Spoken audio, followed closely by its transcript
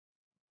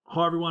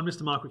Hi everyone,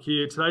 Mr. Markwick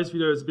here. Today's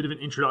video is a bit of an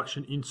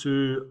introduction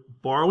into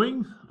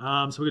borrowing.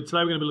 Today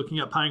we're going to be looking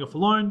at paying off a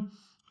loan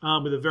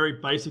with a very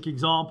basic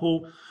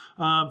example.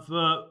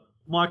 For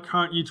my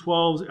current Year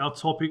 12s, our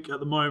topic at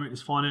the moment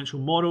is financial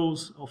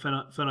models or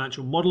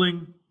financial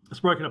modeling. It's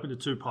broken up into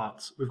two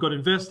parts. We've got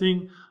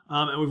investing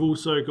and we've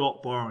also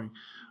got borrowing.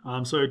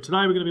 So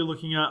today we're going to be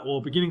looking at,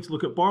 or beginning to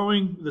look at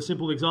borrowing with a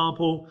simple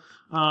example.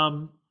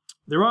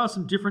 There are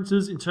some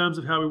differences in terms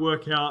of how we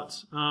work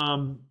out,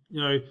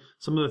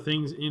 some of the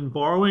things in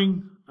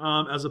borrowing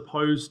as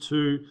opposed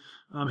to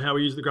how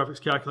we use the graphics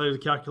calculator to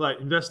calculate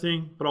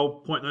investing, but I'll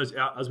point those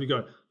out as we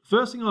go.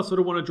 First thing I sort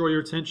of want to draw your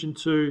attention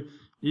to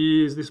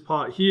is this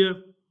part here,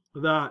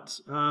 that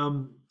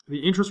the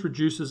interest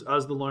reduces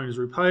as the loan is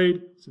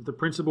repaid. So the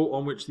principal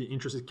on which the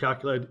interest is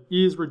calculated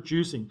is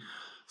reducing.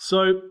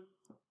 So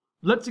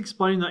let's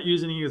explain that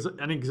using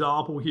an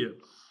example here.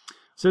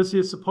 So it says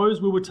here,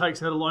 suppose Wilbur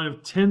takes out a loan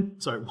of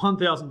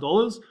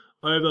 $1,000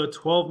 over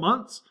 12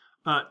 months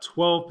at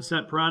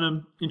 12% per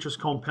annum, interest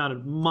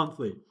compounded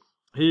monthly.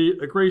 He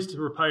agrees to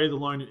repay the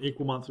loan in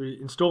equal monthly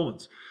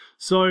installments.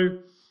 So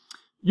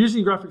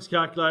using the graphics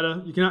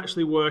calculator, you can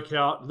actually work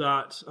out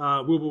that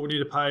Wilbur will need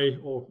to pay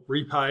or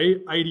repay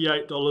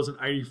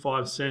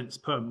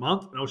 $88.85 per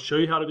month. And I'll show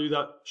you how to do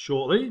that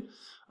shortly.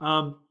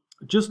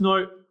 Just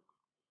note,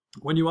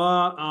 when you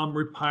are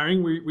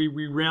repaying,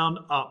 we round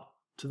up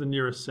to the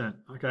nearest cent,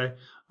 okay?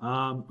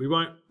 We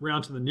won't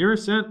round to the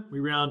nearest cent,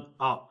 we round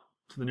up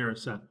to the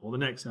nearest cent, or the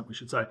next cent we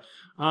should say,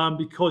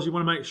 because you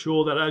want to make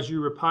sure that as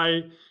you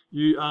repay,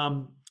 you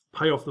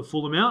pay off the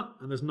full amount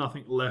and there's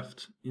nothing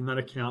left in that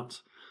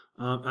account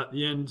at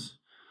the end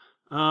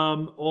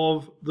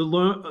of the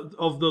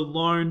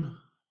loan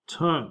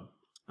term,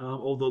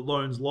 or the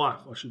loan's life,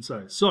 I should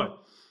say. So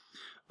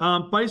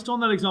based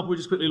on that example we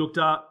just quickly looked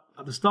at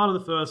the start of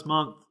the first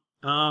month,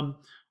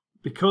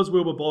 because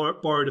Wilbur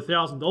borrowed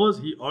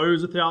 $1,000, he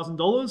owes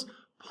 $1,000,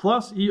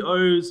 plus he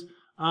owes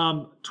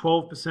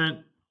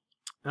 12%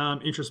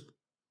 interest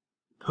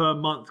per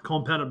month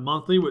compounded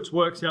monthly, which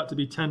works out to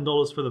be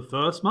 $10 for the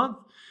first month.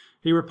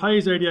 He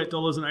repays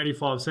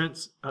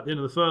 $88.85 at the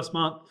end of the first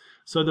month.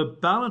 So the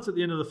balance at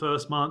the end of the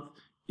first month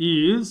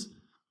is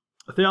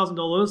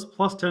 $1,000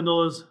 plus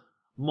 $10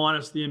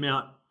 minus the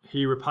amount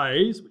he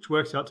repays, which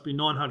works out to be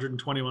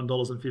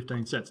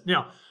 $921.15.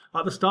 Now,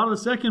 at the start of the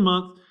second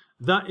month,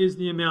 that is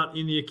the amount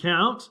in the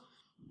account,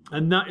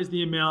 and that is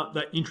the amount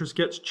that interest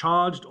gets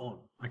charged on.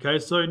 Okay,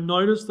 so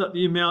notice that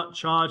the amount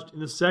charged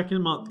in the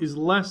second month is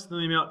less than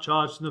the amount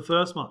charged in the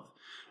first month.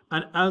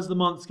 And as the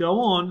months go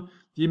on,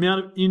 the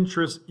amount of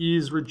interest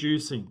is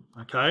reducing,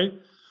 okay?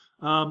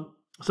 So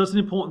that's an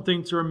important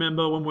thing to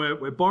remember when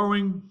we're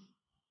borrowing.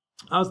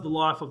 As the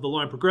life of the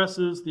loan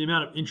progresses, the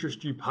amount of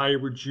interest you pay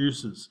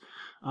reduces.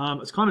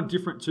 It's kind of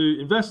different to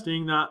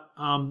investing that,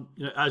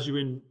 as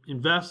you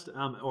invest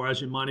or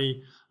as your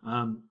money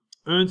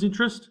earns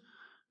interest,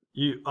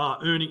 you are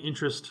earning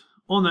interest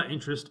on that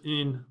interest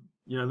in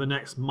the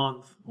next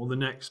month or the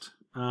next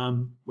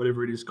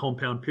whatever it is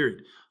compound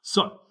period.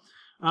 So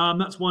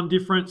that's one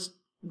difference.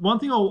 One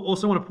thing I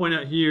also want to point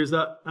out here is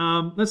that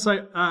let's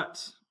say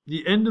at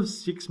the end of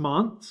 6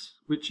 months,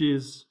 which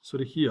is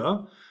sort of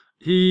here,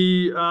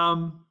 he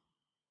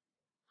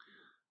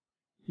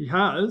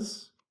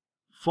has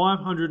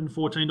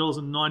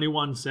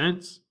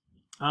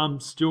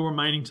 $514.91 still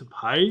remaining to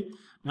pay.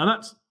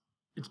 Now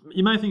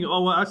you may think,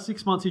 oh, well, that's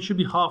 6 months, he should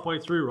be halfway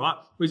through, right?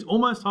 Well, he's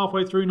almost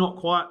halfway through, not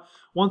quite.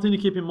 One thing to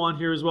keep in mind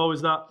here as well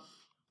is that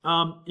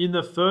in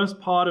the first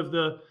part of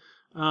the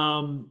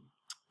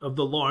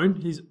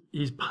loan,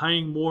 he's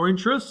paying more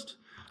interest.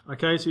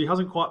 Okay, so he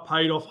hasn't quite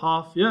paid off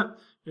half yet.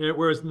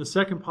 Whereas in the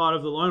second part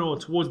of the loan, or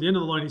towards the end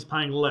of the loan, he's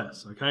paying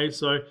less. Okay,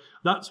 so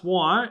that's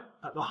why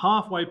at the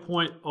halfway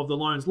point of the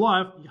loan's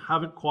life, you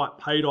haven't quite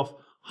paid off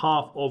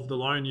half of the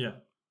loan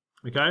yet.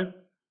 Okay,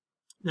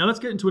 now let's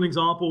get into an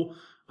example,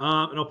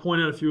 and I'll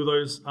point out a few of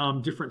those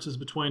differences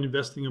between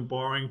investing and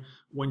borrowing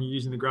when you're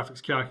using the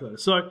graphics calculator.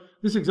 So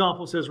this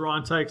example says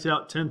Ryan takes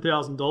out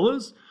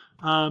 $10,000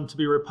 to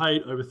be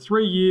repaid over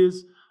 3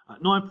 years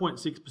at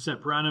 9.6%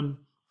 per annum,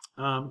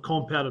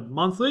 compounded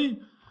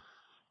monthly.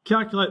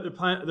 Calculate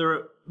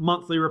the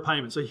monthly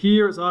repayment. So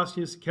here it's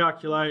asking us to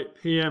calculate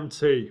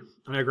PMT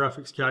on our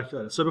graphics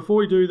calculator. So before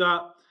we do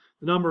that,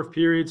 the number of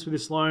periods for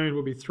this loan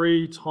will be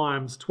 3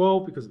 times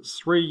 12 because it's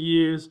 3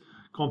 years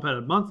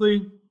compounded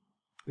monthly.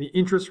 The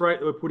interest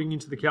rate that we're putting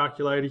into the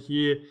calculator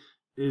here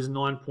is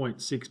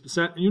 9.6%.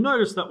 And you'll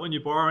notice that when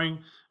you're borrowing,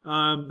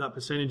 that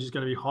percentage is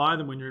going to be higher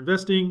than when you're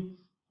investing.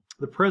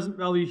 The present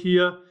value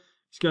here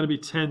is going to be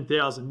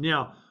 $10,000.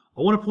 Now,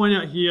 I want to point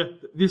out here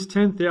that this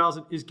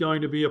 $10,000 is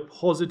going to be a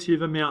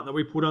positive amount that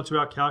we put onto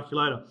our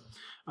calculator.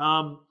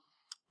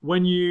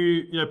 When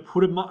you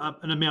put an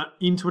amount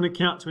into an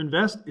account to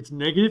invest, it's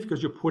negative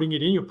because you're putting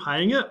it in, you're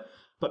paying it.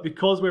 But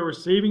because we're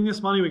receiving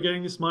this money, we're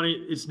getting this money,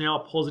 it's now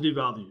a positive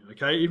value.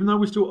 Okay, even though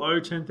we still owe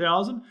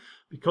 $10,000,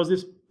 because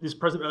this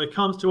present value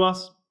comes to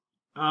us,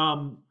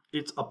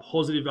 it's a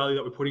positive value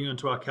that we're putting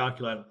into our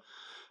calculator.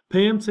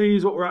 PMT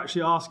is what we're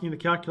actually asking the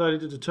calculator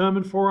to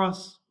determine for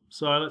us.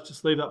 So let's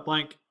just leave that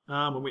blank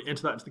when we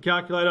enter that into the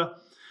calculator.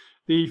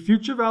 The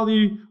future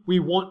value we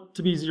want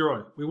to be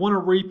 0. We want to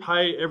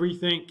repay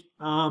everything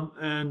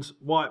and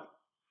wipe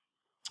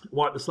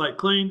the slate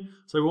clean.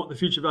 So we want the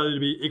future value to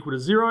be equal to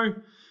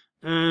 0.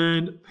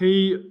 And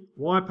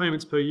Y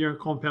payments per year and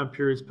compound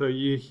periods per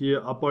year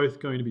here are both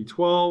going to be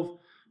 12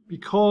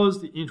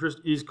 because the interest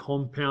is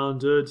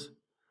compounded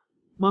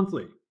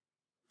monthly.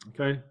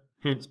 Okay,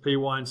 hence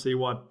PY and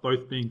CY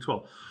both being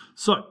 12.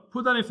 So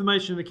put that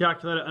information in the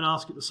calculator and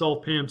ask it to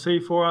solve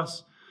PMT for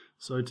us.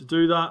 So to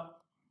do that,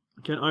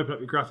 again, open up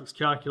your graphics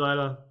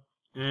calculator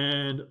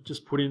and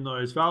just put in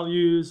those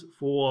values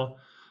for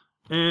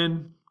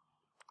N,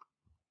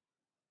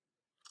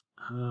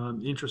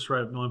 interest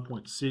rate of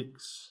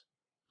 9.6,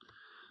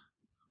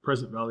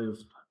 present value of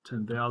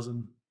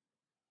 10,000,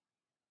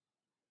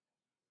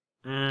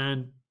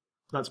 and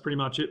that's pretty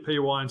much it.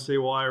 PY and CY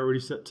are already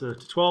set to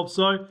 12.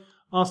 So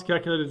ask the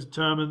calculator to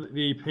determine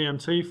the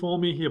PMT for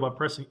me here by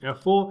pressing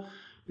F4.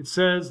 It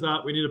says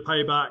that we need to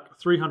pay back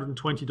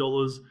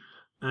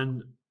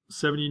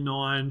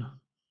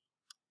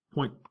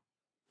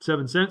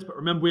 $320.79.7. But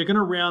remember, we're going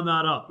to round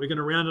that up. We're going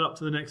to round it up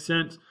to the next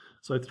cent.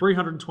 So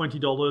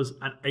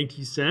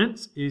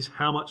 $320.80 is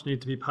how much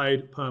needs to be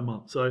paid per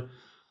month. So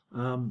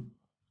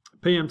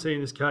PMT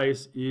in this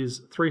case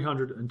is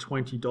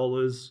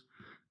 $320.80.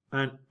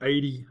 Okay,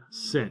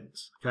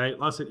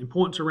 like I said,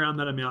 important to round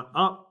that amount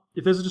up.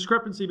 If there's a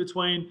discrepancy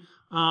between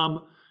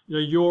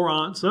your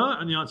answer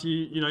and the answer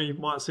you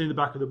might see in the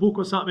back of the book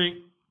or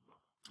something,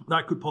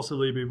 that could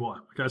possibly be why.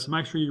 Okay, so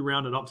make sure you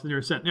round it up to the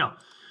nearest cent. Now,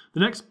 the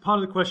next part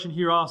of the question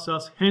here asks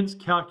us, hence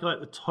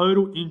calculate the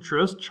total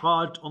interest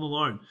charged on the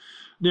loan.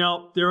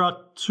 Now, there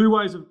are two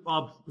ways of,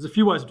 there's a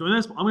few ways of doing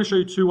this, but I'm going to show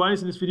you two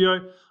ways in this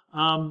video.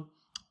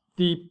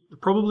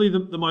 Probably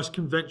the most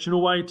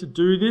conventional way to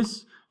do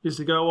this is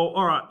to go, well,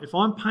 all right, if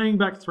I'm paying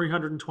back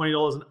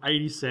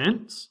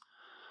 $320.80,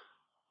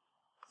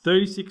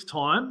 36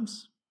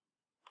 times,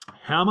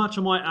 how much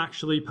am I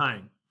actually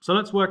paying? So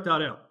let's work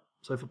that out.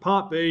 So for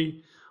part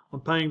B,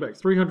 I'm paying back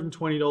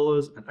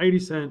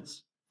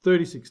 $320.80,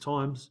 36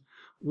 times.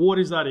 What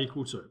is that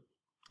equal to?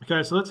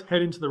 Okay, so let's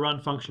head into the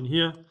run function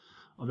here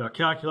of our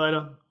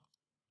calculator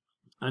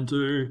and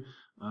do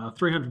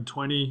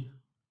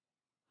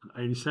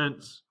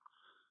 $320.80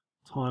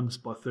 times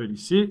by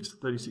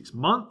 36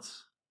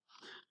 months.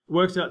 It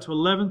works out to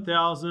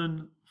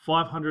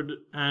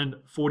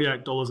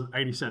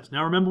 $11,548.80.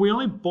 Now remember, we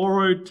only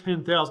borrowed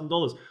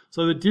 $10,000.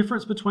 So the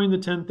difference between the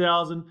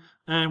 $10,000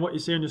 and what you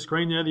see on your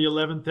screen there, the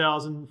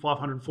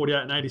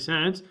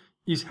 $11,548.80,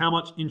 is how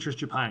much interest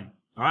you're paying.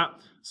 All right.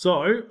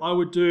 So I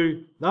would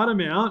do that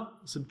amount,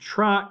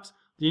 subtract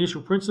the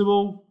initial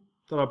principal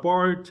that I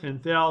borrowed,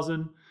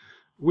 10,000,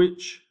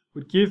 which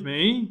would give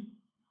me,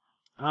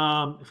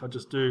 if I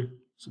just do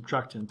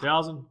subtract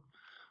 10,000,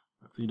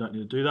 hopefully you don't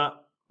need to do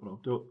that, but I'll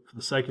do it for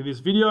the sake of this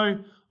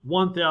video,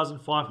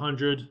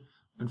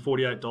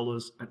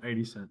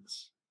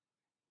 $1,548.80.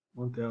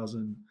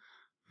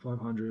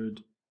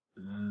 1,500,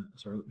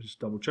 sorry, let me just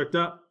double check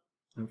that,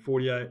 and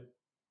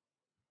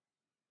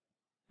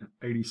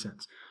 48.80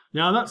 cents.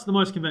 Now that's the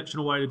most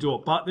conventional way to do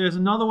it, but there's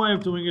another way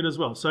of doing it as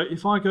well. So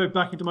if I go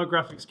back into my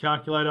graphics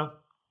calculator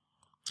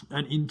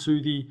and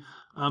into the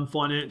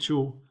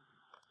financial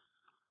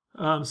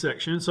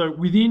section, so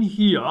within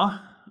here,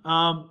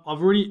 I've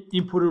already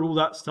inputted all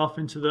that stuff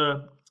into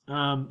the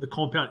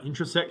compound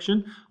interest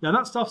section. Now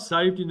that stuff's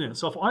saved in there.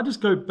 So if I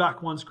just go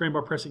back one screen by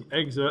pressing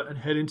exit and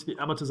head into the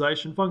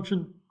amortization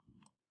function,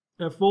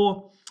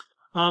 F4,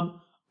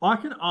 I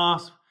can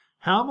ask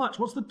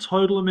what's the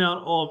total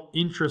amount of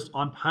interest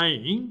I'm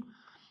paying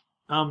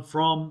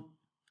from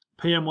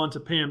PM1 to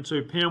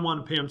PM2, PM1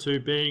 and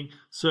PM2 being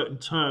certain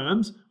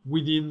terms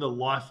within the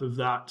life of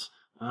that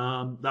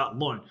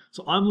loan.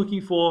 So I'm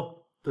looking for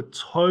the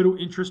total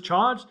interest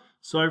charge.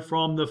 So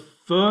from the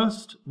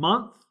first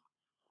month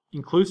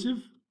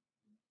inclusive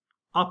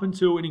up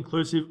until and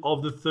inclusive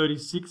of the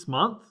 36th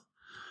month,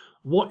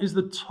 what is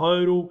the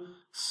total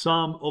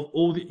sum of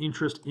all the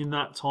interest in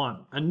that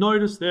time? And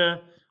notice there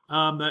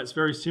that it's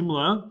very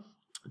similar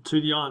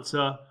to the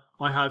answer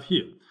I have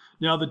here.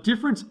 Now the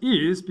difference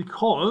is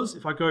because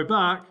if I go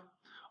back,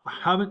 I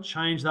haven't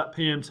changed that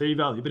PMT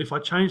value. But if I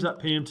change that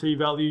PMT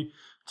value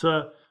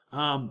to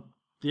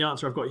the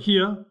answer I've got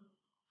here,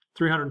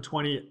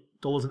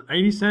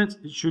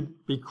 $320.80, it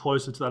should be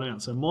closer to that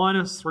amount. So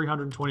minus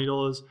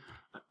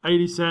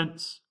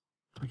 $320.80.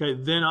 Okay,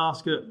 then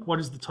ask it, what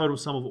is the total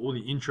sum of all the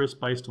interest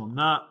based on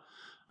that?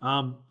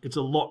 It's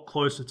a lot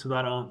closer to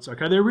that answer.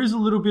 Okay, there is a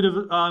little bit of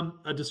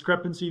a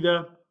discrepancy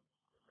there.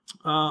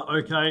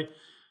 Okay,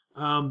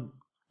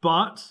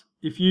 but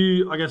if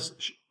you, I guess,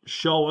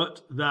 show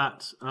it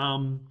that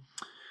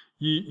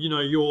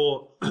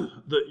your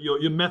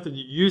method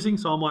you're using,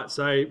 so I might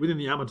say within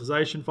the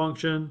amortization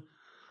function,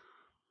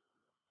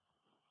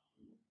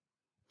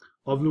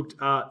 I've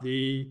looked at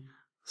the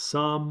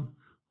sum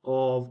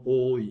of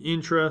all the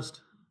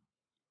interest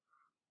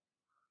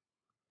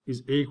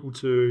is equal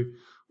to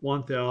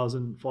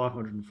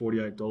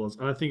 $1,548,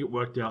 and I think it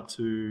worked out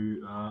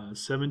to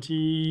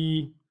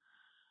 70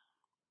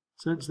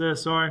 cents there,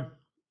 sorry,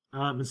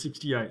 and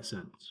 68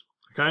 cents.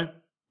 Okay,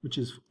 which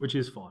is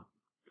fine.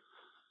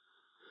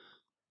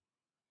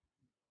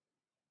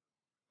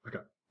 Okay.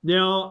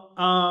 Now,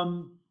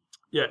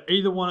 yeah,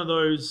 either one of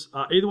those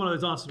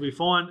answers will be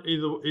fine.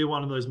 Either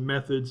one of those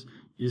methods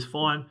is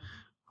fine.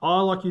 I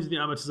like using the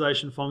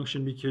amortization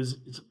function because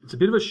it's a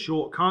bit of a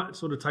shortcut. It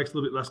sort of takes a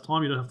little bit less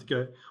time. You don't have to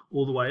go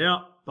all the way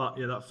out. But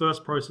yeah, that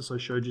first process I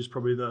showed you is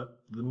probably the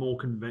more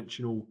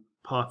conventional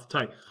path to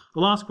take. The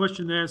last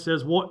question there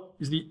says, what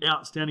is the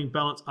outstanding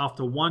balance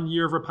after 1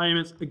 year of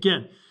repayments?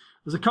 Again,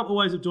 there's a couple of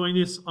ways of doing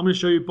this. I'm going to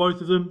show you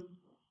both of them.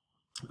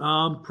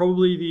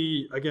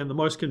 Probably the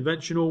most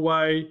conventional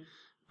way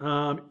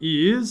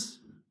is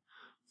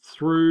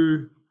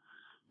through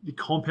the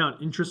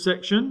compound interest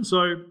section.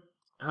 So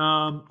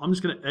I'm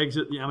just going to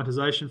exit the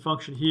amortization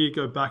function here,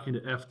 go back into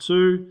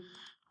F2,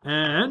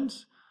 and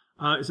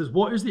it says,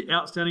 what is the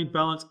outstanding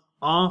balance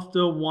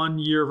after 1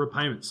 year of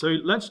repayment? So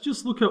let's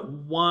just look at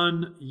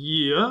 1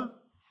 year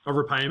of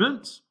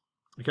repayments.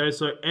 Okay,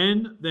 so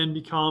N then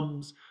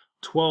becomes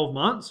 12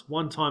 months,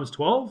 1 times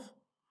 12.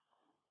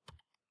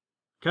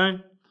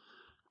 Okay,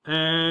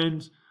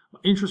 and my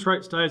interest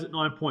rate stays at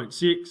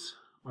 9.6.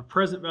 My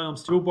present value, I'm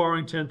still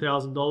borrowing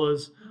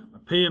 $10,000. My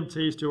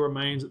PMT still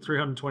remains at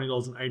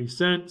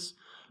 $320.80.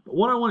 But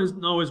what I want to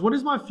know is, what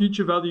is my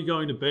future value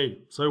going to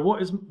be? So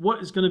what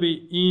is going to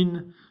be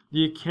in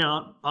the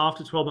account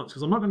after 12 months?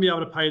 Because I'm not going to be able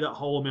to pay that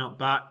whole amount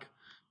back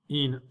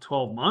in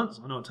 12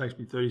 months. I know it takes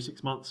me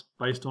 36 months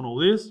based on all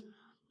this.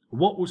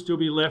 What will still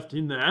be left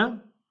in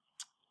there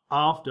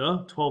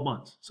after 12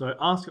 months? So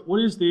ask it,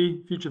 what is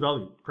the future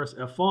value? Press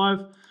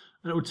F5,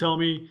 and it will tell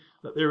me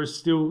that there is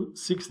still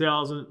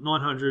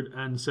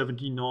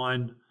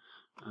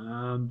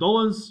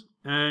 $6,979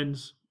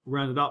 and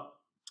round it up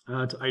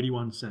to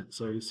 81 cents.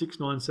 So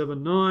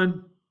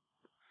 6,979.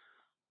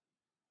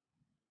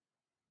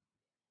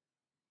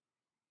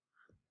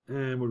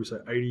 And what do we say?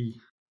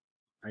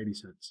 80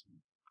 cents.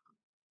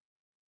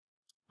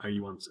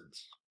 81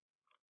 cents.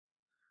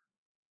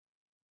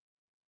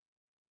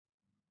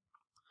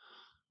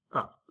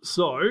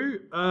 So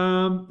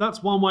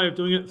that's one way of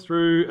doing it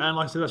through, and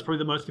like I said, that's probably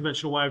the most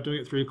conventional way of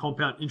doing it through the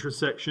compound interest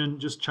section,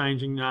 just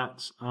changing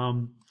that,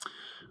 I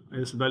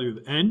guess the value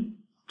of N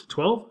to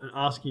 12 and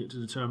asking it to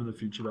determine the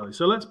future value.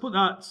 So let's put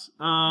that,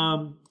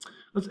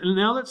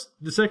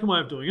 the second way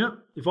of doing it,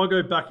 if I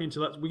go back into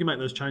that, we can make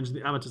those changes,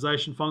 the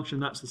amortization function,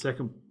 that's the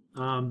second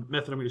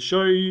method I'm going to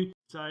show you.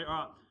 Say, all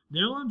right,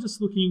 now I'm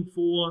just looking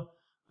for,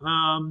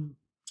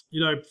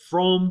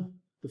 from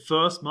the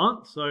first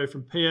month, so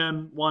from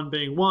PM1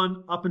 being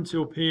 1 up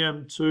until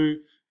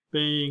PM2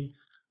 being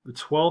the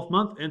 12th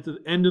month, and to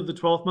the end of the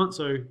 12th month,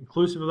 so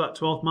inclusive of that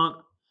 12th month.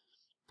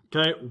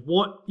 Okay,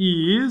 what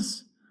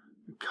is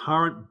the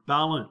current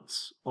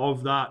balance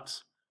of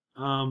that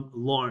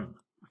loan?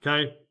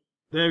 Okay,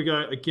 there we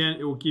go. Again,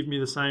 it will give me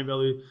the same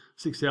value,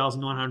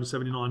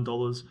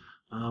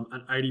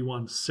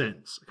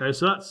 $6,979.81. Okay,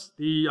 so that's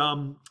the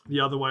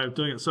other way of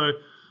doing it. So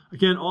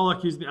again, I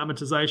like using the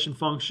amortization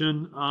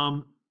function.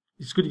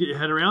 It's good to get your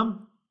head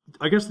around.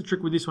 I guess the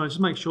trick with this one is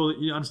just make sure that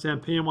you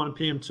understand PM1 and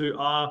PM2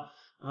 are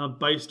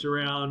based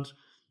around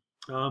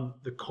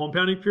the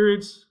compounding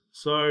periods.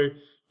 So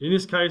in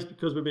this case,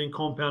 because we're being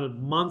compounded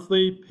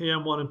monthly,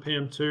 PM1 and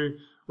PM2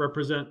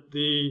 represent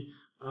the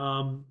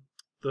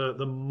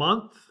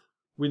month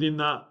within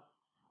that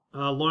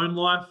loan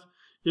life.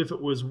 If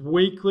it was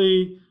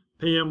weekly,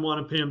 PM1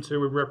 and PM2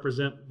 would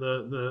represent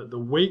the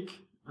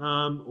week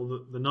or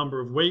the number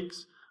of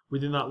weeks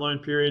within that loan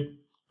period,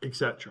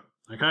 etc.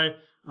 Okay,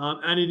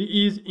 and it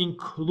is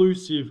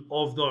inclusive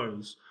of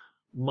those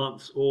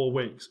months or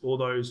weeks or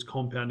those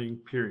compounding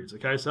periods.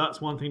 Okay, so that's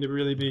one thing to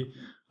really be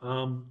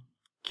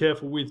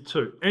careful with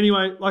too.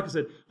 Anyway, like I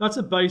said, that's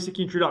a basic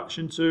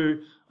introduction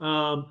to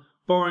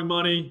borrowing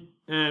money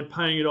and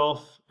paying it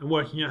off and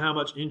working out how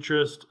much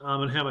interest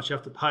and how much you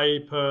have to pay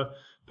per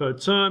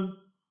term.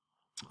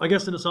 I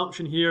guess an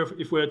assumption here,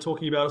 if we're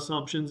talking about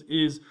assumptions,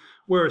 is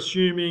we're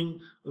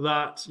assuming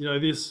that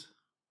this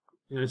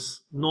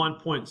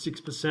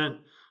 9.6%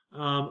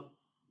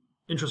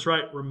 interest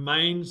rate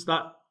remains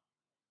that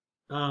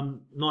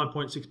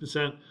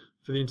 9.6%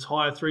 for the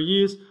entire 3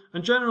 years.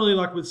 And generally,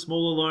 like with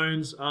smaller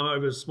loans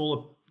over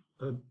smaller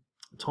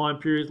time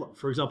periods, like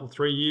for example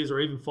 3 years or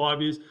even 5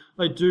 years,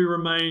 they do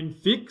remain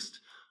fixed.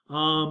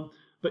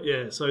 But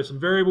yeah, so some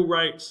variable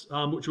rates,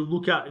 which we'll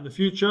look at in the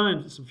future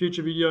and some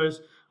future videos,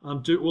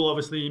 will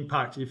obviously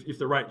impact if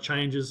the rate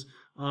changes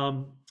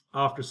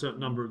after a certain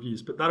number of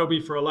years. But that'll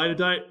be for a later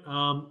date.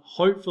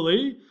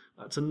 Hopefully,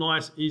 it's a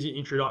nice, easy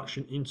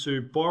introduction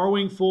into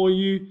borrowing for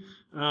you.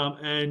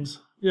 And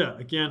yeah,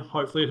 again,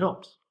 hopefully it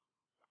helps.